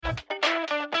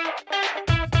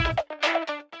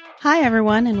Hi,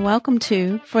 everyone, and welcome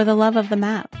to For the Love of the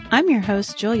Map. I'm your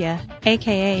host, Julia,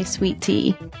 aka Sweet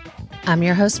Tea. I'm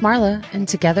your host, Marla, and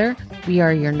together we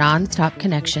are your nonstop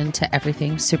connection to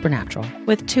everything supernatural.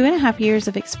 With 2.5 years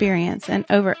of experience and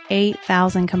over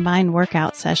 8,000 combined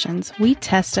workout sessions, we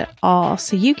test it all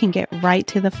so you can get right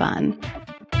to the fun.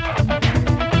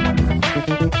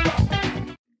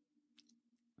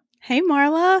 Hey,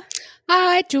 Marla.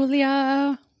 Hi,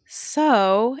 Julia.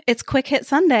 So it's Quick Hit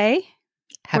Sunday.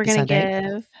 Happy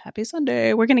Sunday. Happy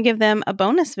Sunday. We're going to give them a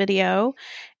bonus video,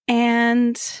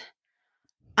 and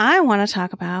I want to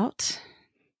talk about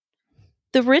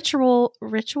the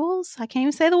rituals. I can't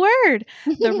even say the word.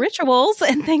 The rituals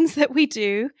and things that we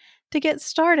do to get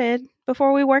started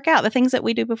before we work out. The things that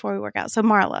we do before we work out. So,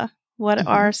 Marla, what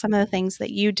are some of the things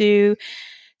that you do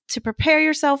to prepare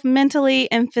yourself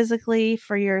mentally and physically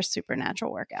for your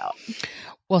supernatural workout?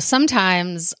 Well,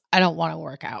 sometimes I don't want to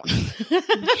work out.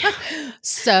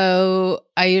 So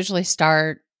I usually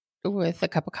start with a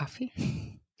cup of coffee.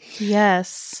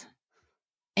 Yes.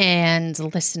 And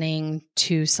listening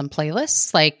to some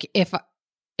playlists. Like if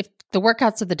the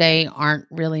workouts of the day aren't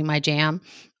really my jam,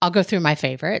 I'll go through my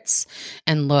favorites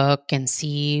and look and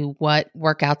see what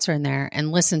workouts are in there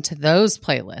and listen to those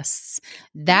playlists.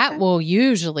 That will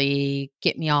usually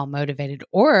get me all motivated,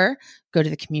 or go to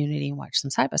the community and watch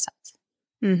some side-by-sides.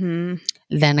 Mm-hmm.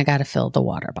 Then I got to fill the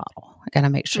water bottle. I got to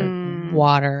make sure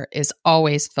water is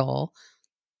always full.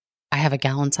 I have a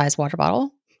gallon-sized water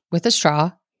bottle with a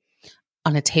straw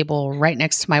on a table right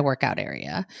next to my workout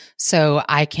area. So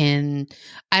I don't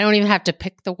even have to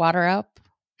pick the water up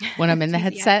when I'm in the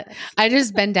headset. I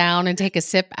just bend down and take a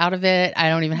sip out of it. I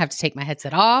don't even have to take my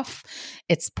headset off.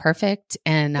 It's perfect.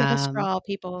 And get a straw,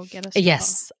 people. Get a straw.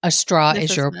 Yes, a straw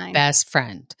is your best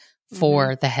friend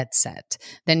for the headset.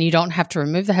 Then you don't have to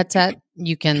remove the headset.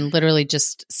 You can literally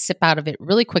just sip out of it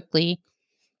really quickly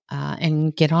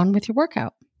and get on with your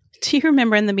workout. Do you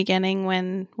remember in the beginning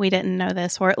when we didn't know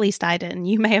this, or at least I didn't?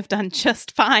 You may have done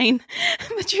just fine,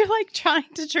 but you're like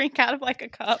trying to drink out of like a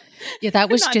cup. Yeah, that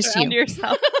was just you.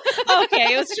 Yourself.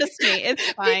 Okay, it was just me.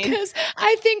 It's fine. Because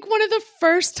I think one of the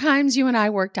first times you and I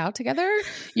worked out together,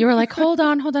 you were like, hold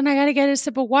on, I got to get a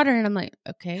sip of water. And I'm like,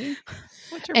 okay.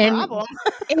 What's your problem?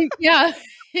 Yeah.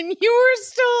 And you were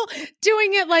still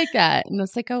doing it like that. And I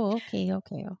was like, oh, okay.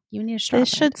 You need a straw. This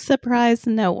should surprise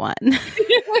no one.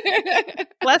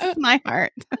 Bless my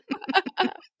heart.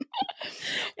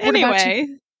 Anyway.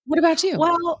 What about you?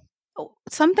 Well,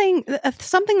 something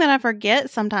that I forget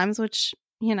sometimes, which,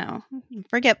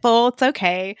 forgetful, it's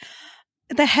okay.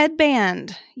 The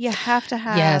headband. You have to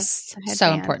have. Yes,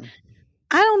 so important.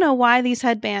 I don't know why these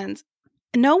headbands,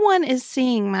 no one is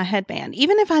seeing my headband,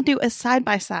 even if I do a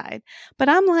side-by-side. But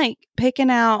I'm like picking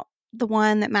out the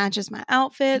one that matches my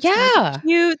outfit. Yeah.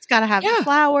 Cute. It's got to have the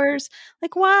flowers.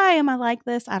 Like, why am I like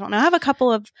this? I don't know. I have a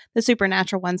couple of the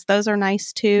supernatural ones. Those are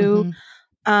nice too.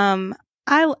 I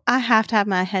have to have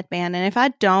my headband. And if I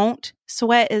don't,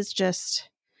 sweat is just,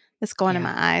 it's going in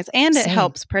my eyes. And it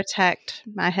helps protect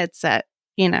my headset,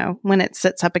 when it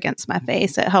sits up against my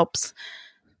face. It helps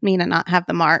me to not have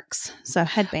the marks. So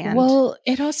headband. Well,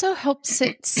 it also helps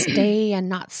it stay and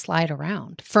not slide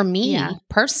around. For me,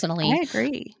 personally, I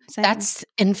agree. Same. That's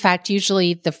in fact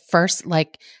usually the first,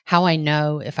 like, how I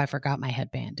know if I forgot my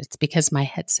headband. It's because my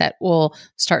headset will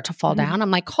start to fall down. I'm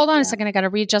like, hold on a second, I got to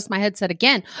readjust my headset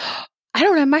again. I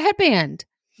don't have my headband.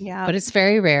 Yeah. But it's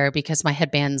very rare because my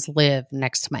headbands live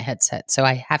next to my headset. So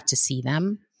I have to see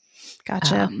them.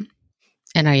 Gotcha.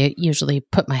 And I usually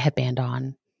put my headband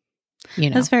on.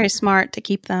 That's very smart to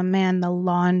keep them. Man, the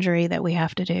laundry that we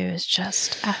have to do is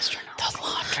just astronomical. The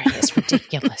laundry is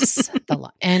ridiculous.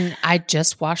 And I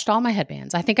just washed all my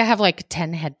headbands. I think I have like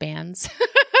 10 headbands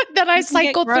that I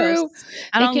cycle through.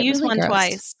 I don't use one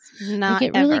twice. Not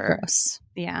ever. Really gross.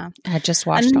 Yeah. I just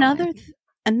washed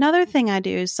Another thing I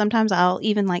do is sometimes I'll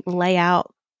even like lay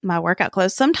out my workout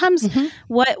clothes. Sometimes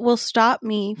what will stop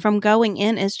me from going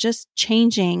in is just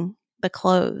changing the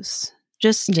clothes.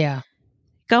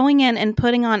 Going in and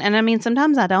putting on, and I mean,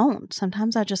 sometimes I don't.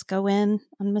 Sometimes I just go in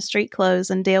on my street clothes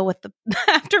and deal with the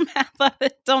aftermath of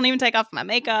it. Don't even take off my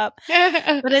makeup.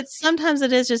 But sometimes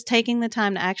it is just taking the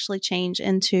time to actually change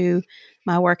into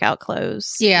my workout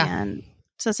clothes. Yeah. And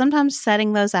so sometimes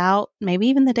setting those out, maybe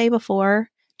even the day before,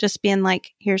 just being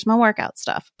like, here's my workout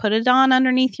stuff. Put it on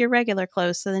underneath your regular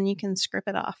clothes so then you can strip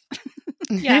it off.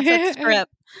 It's strip.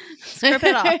 Strip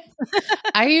it off.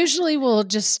 I usually will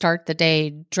just start the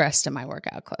day dressed in my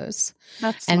workout clothes.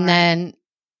 That's smart. And then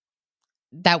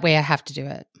that way I have to do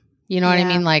it. You know what I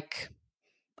mean? Like,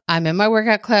 I'm in my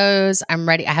workout clothes. I'm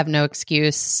ready. I have no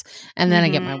excuse. And then I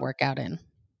get my workout in.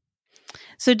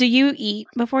 So do you eat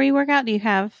before you work out? Do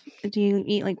you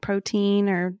eat like protein,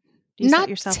 or do you set Not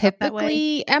yourself up that way?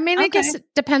 typically. I mean, I guess it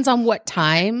depends on what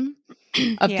time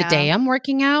of the day I'm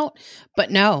working out, but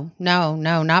no, not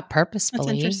That's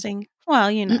purposefully. interesting.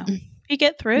 Well, you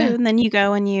get through No. and then you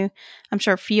go and I'm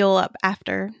sure, fuel up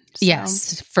after. So,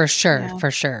 Yes, for sure. yeah.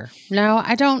 For sure. No,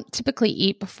 I don't typically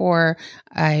eat before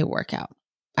I work out.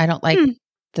 I don't like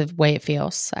the way it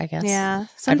feels, I guess. Yeah.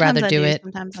 I'd rather do it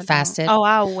sometimes I fasted. don't. Oh,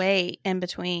 I'll wait in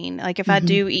between. Like if I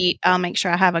do eat, I'll make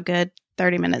sure I have a good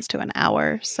 30 minutes to an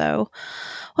hour. So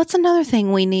what's another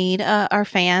thing we need? Our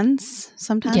fans.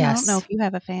 Sometimes I don't know if you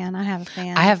have a fan. I have a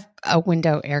fan. I have a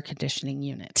window air conditioning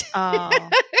unit. Oh,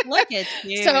 look at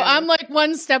you. So I'm like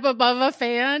one step above a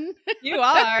fan. You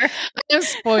are. I'm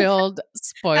spoiled.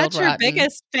 That's your rotten.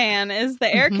 biggest fan is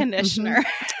the air conditioner.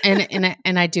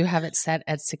 And I do have it set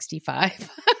at 65.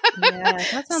 Yeah,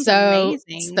 that sounds amazing.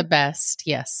 It's the best.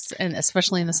 Yes. And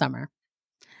especially in the summer.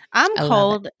 I'm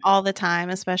cold all the time,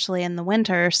 especially in the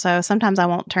winter. So sometimes I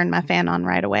won't turn my fan on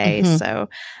right away. So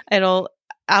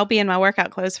I'll be in my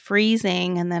workout clothes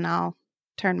freezing, and then I'll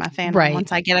turn my fan on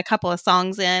once I get a couple of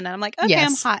songs in. And I'm like, okay,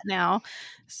 I'm hot now.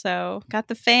 So got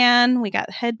the fan, we got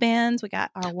headbands, we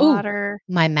got our water.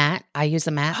 Ooh, my mat. I use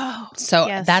a mat. So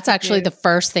that's actually the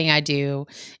first thing I do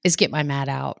is get my mat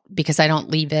out, because I don't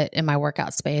leave it in my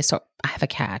workout space. So I have a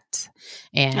cat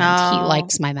and he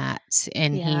likes my mat,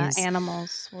 and he's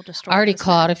animals will destroy. Already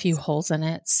clawed a few holes in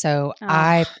it. So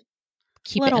I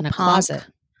keep it in a closet.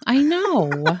 I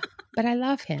know, but I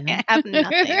love him. I have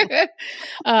nothing.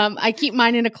 I keep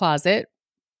mine in a closet.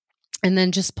 And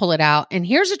then just pull it out. And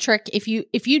here's a trick. If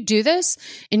you do this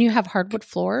and you have hardwood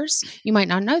floors, you might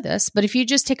not know this, but if you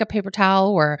just take a paper towel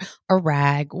or a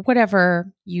rag,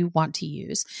 whatever you want to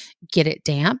use, get it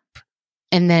damp,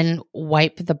 and then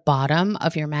wipe the bottom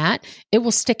of your mat, it will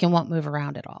stick and won't move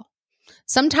around at all.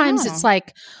 Sometimes it's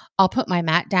like I'll put my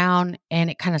mat down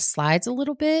and it kind of slides a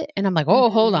little bit, and I'm like,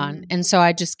 oh, hold on. And so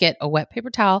I just get a wet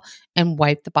paper towel and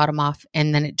wipe the bottom off,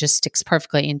 and then it just sticks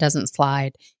perfectly and doesn't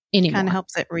slide anymore. Kind of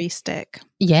helps it restick.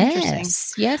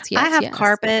 Yes. I have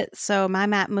carpet, so my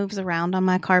mat moves around on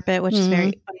my carpet, which is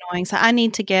very annoying. So I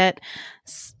need to get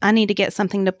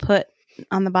something to put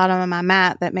on the bottom of my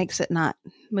mat that makes it not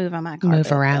move on my carpet.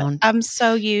 Move around. But I'm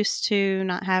so used to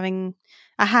not having.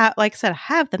 Like I said, I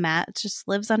have the mat. It just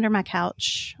lives under my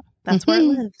couch. That's where it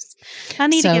lives. I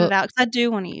need to get it out because I do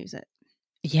want to use it.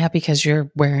 Yeah, because you're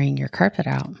wearing your carpet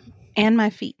out. And my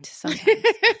feet sometimes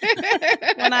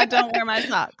when I don't wear my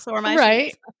socks or my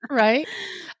shoes. Right.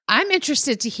 I'm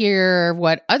interested to hear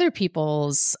what other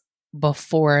people's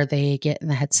before they get in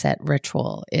the headset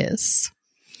ritual is.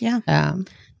 Yeah.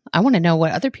 I want to know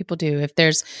what other people do. If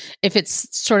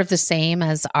it's sort of the same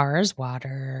as ours,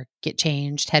 water, get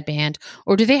changed, headband,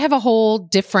 or do they have a whole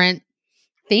different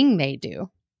thing they do?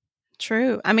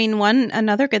 True. I mean,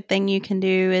 another good thing you can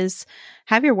do is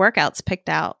have your workouts picked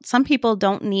out. Some people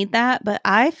don't need that, but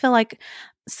I feel like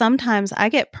sometimes I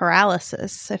get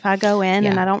paralysis if I go in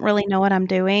and I don't really know what I'm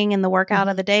doing, and the workout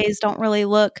of the days don't really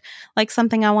look like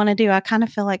something I want to do. I kind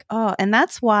of feel like, and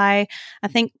that's why I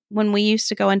think when we used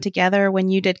to go in together, when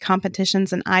you did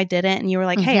competitions and I didn't, and you were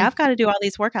like, hey, I've got to do all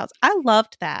these workouts. I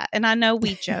loved that. And I know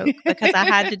we joke because I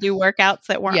had to do workouts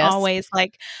that weren't always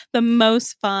like the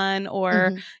most fun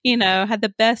or, had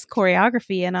the best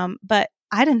choreography in them, but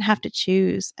I didn't have to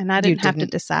choose and I didn't have to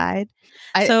decide.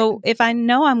 So if I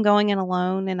know I'm going in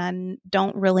alone and I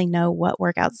don't really know what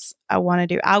workouts I want to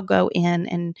do, I'll go in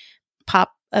and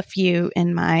pop a few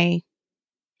in my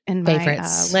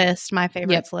favorites. My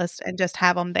favorites list, and just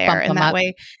have them there. And that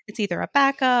way it's either a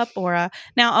backup or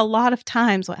now a lot of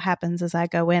times what happens is I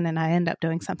go in and I end up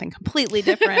doing something completely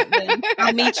different. Than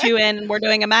I'll meet you in, we're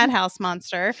doing a Madhouse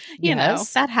Monster. You know,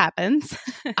 that happens.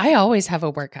 I always have a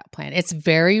workout plan. It's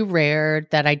very rare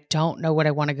that I don't know what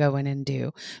I want to go in and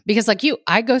do, because like you,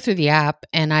 I go through the app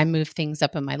and I move things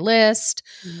up in my list,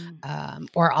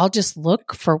 or I'll just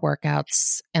look for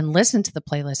workouts and listen to the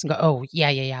playlist and go, oh yeah,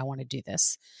 I want to do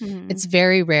this. It's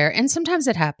very rare. And sometimes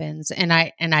it happens. And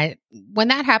I, when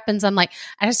that happens, I'm like,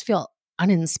 I just feel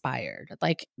uninspired.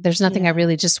 Like there's nothing I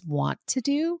really just want to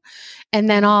do. And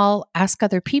then I'll ask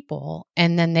other people,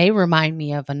 and then they remind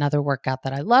me of another workout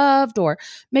that I loved, or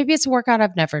maybe it's a workout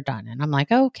I've never done. And I'm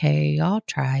like, okay, I'll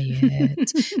try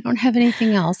it. I don't have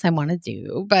anything else I want to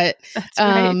do, but, that's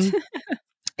right.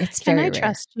 It's very rare.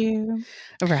 trust you?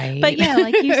 Right. But yeah,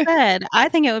 like you said, I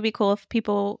think it would be cool if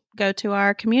people go to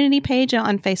our community page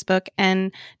on Facebook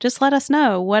and just let us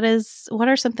know what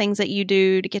are some things that you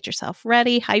do to get yourself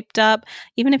ready, hyped up.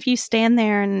 Even if you stand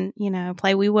there and,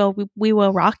 play We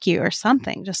Will Rock You or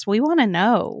something. Just we want to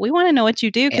know. We want to know what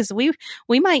you do because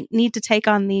we might need to take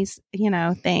on these,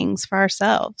 things for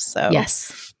ourselves. So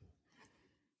yes.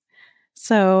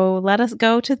 So let us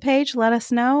go to the page, let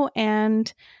us know,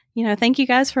 and thank you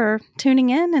guys for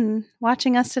tuning in and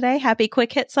watching us today. Happy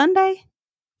Quick Hit Sunday.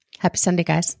 Happy Sunday,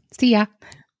 guys. See ya.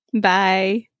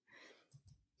 Bye.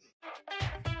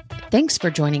 Thanks for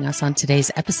joining us on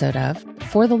today's episode of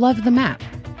For the Love of the Map.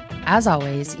 As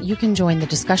always, you can join the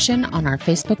discussion on our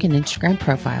Facebook and Instagram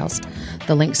profiles.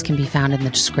 The links can be found in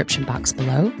the description box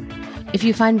below. If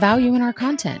you find value in our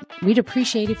content, we'd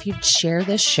appreciate if you'd share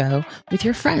this show with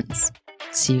your friends.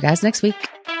 See you guys next week.